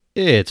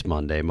It's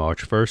Monday,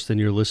 March 1st, and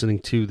you're listening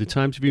to the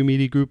Times Review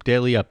Media Group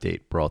Daily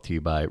Update, brought to you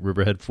by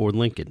Riverhead Ford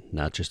Lincoln.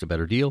 Not just a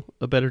better deal,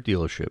 a better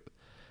dealership.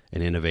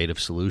 An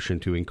innovative solution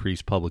to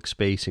increase public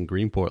space in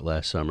Greenport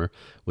last summer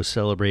was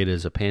celebrated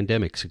as a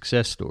pandemic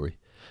success story.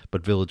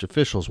 But village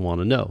officials want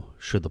to know,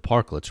 should the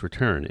parklets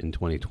return in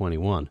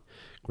 2021?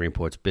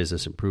 Greenport's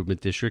Business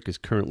Improvement District is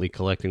currently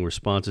collecting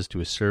responses to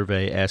a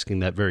survey asking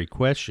that very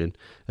question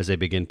as they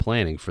begin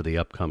planning for the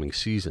upcoming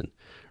season.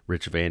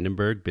 Rich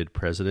Vandenberg, bid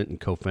president and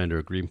co-founder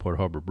of Greenport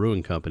Harbor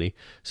Brewing Company,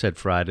 said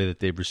Friday that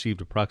they've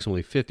received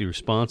approximately 50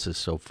 responses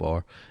so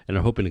far and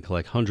are hoping to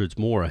collect hundreds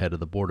more ahead of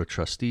the Board of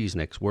Trustees'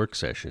 next work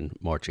session,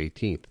 March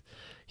 18th.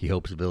 He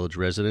hopes village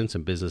residents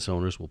and business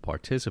owners will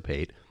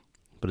participate,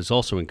 but is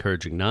also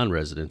encouraging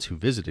non-residents who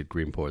visited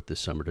Greenport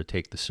this summer to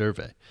take the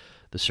survey.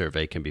 The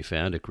survey can be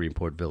found at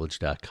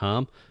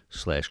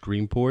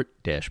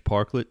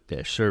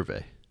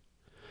greenportvillage.com/greenport-parklet-survey.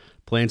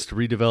 Plans to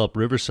redevelop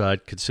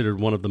Riverside, considered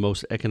one of the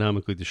most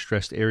economically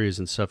distressed areas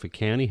in Suffolk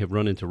County, have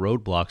run into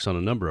roadblocks on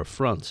a number of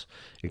fronts,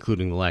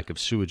 including the lack of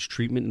sewage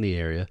treatment in the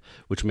area,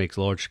 which makes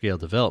large-scale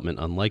development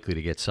unlikely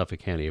to get Suffolk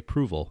County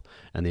approval,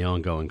 and the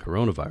ongoing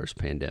coronavirus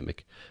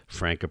pandemic.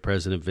 Franca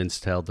President Vince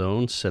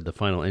Taldone said the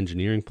final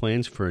engineering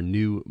plans for a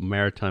new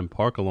maritime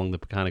park along the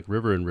Peconic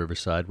River in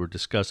Riverside were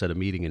discussed at a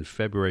meeting in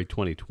February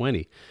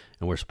 2020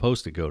 and were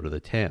supposed to go to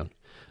the town.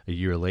 A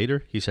year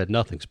later, he said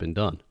nothing's been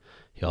done.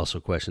 He also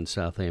questioned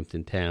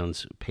Southampton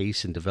Town's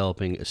pace in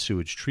developing a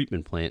sewage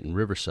treatment plant in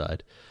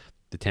Riverside.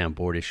 The town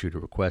board issued a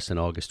request in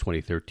August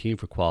 2013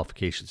 for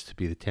qualifications to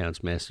be the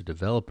town's master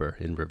developer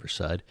in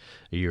Riverside.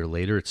 A year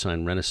later, it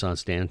signed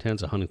Renaissance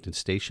Downtowns at Huntington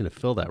Station to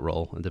fill that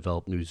role and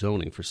develop new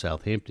zoning for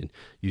Southampton,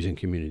 using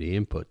community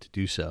input to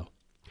do so.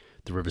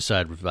 The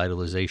Riverside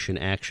Revitalization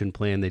Action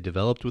Plan they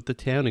developed with the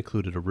town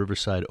included a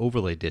Riverside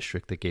Overlay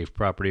District that gave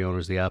property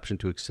owners the option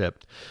to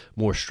accept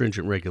more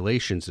stringent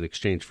regulations in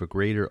exchange for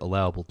greater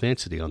allowable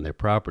density on their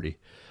property.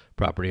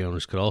 Property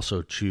owners could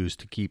also choose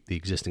to keep the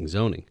existing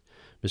zoning.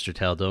 Mr.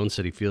 Taldone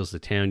said he feels the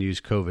town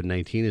used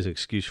COVID-19 as an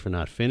excuse for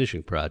not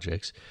finishing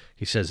projects.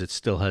 He says it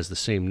still has the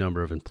same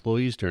number of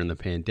employees during the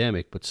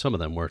pandemic, but some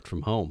of them worked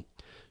from home.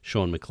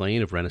 Sean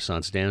McLean of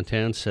Renaissance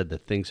Downtown said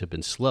that things have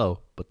been slow,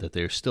 but that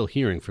they are still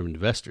hearing from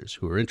investors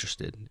who are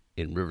interested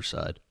in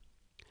Riverside.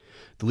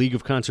 The League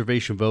of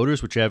Conservation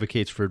Voters, which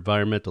advocates for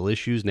environmental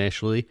issues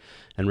nationally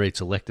and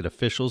rates elected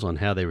officials on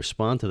how they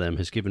respond to them,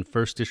 has given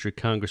 1st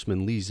District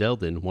Congressman Lee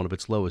Zeldin one of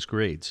its lowest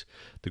grades.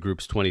 The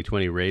group's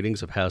 2020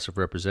 ratings of House of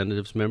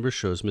Representatives members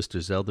shows Mr.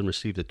 Zeldin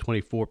received a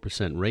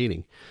 24%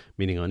 rating,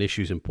 meaning on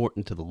issues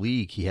important to the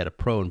League, he had a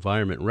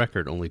pro-environment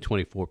record only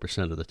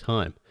 24% of the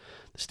time.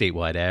 The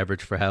statewide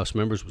average for House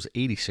members was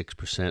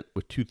 86%,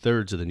 with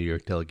two-thirds of the New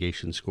York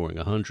delegation scoring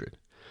 100.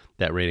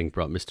 That rating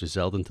brought Mr.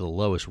 Zeldin to the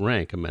lowest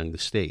rank among the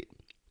state.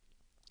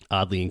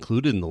 Oddly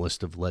included in the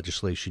list of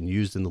legislation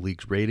used in the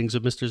League's ratings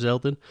of Mr.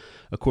 Zeldin,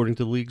 according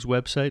to the League's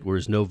website, were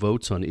his no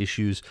votes on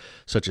issues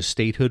such as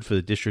statehood for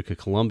the District of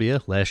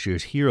Columbia, last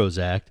year's HEROES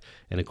Act,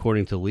 and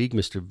according to the League,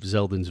 Mr.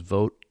 Zeldin's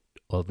vote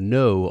of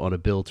no on a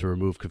bill to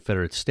remove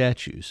Confederate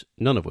statues,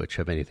 none of which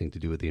have anything to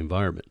do with the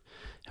environment.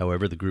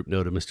 However, the group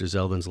noted Mr.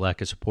 Zeldin's lack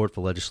of support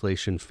for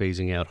legislation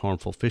phasing out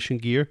harmful fishing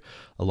gear,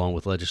 along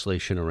with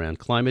legislation around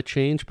climate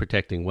change,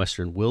 protecting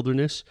western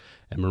wilderness,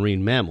 and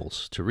marine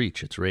mammals to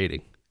reach its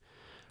rating.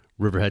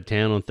 Riverhead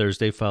Town on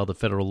Thursday filed a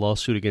federal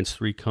lawsuit against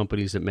 3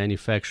 companies that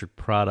manufactured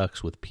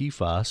products with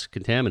PFAS,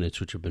 contaminants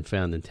which have been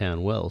found in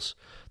town wells.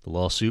 The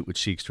lawsuit,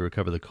 which seeks to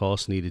recover the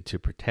costs needed to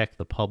protect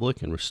the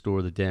public and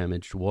restore the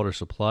damaged water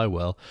supply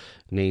well,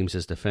 names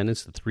as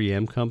defendants the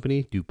 3M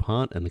Company,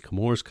 DuPont, and the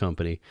Chemours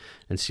Company,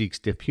 and seeks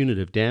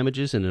punitive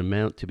damages in an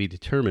amount to be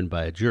determined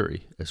by a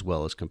jury, as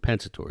well as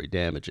compensatory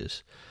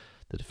damages.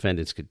 The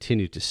defendants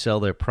continued to sell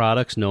their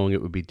products, knowing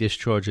it would be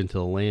discharged into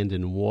the land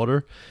and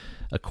water,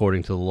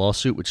 according to the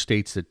lawsuit, which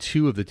states that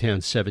 2 of the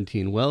town's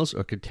 17 wells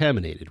are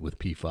contaminated with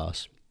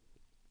PFAS.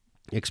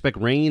 Expect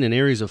rain and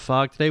areas of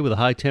fog today with a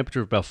high temperature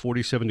of about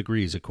 47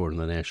 degrees, according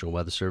to the National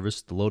Weather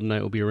Service. The low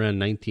tonight will be around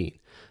 19.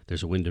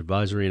 There's a wind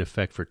advisory in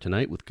effect for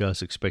tonight, with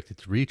gusts expected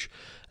to reach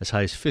as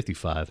high as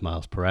 55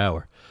 miles per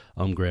hour.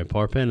 I'm Grant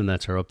Parpen, and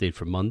that's our update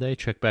for Monday.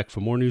 Check back for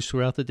more news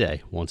throughout the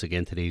day. Once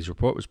again, today's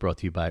report was brought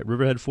to you by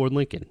Riverhead Ford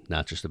Lincoln.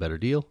 Not just a better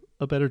deal,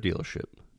 a better dealership.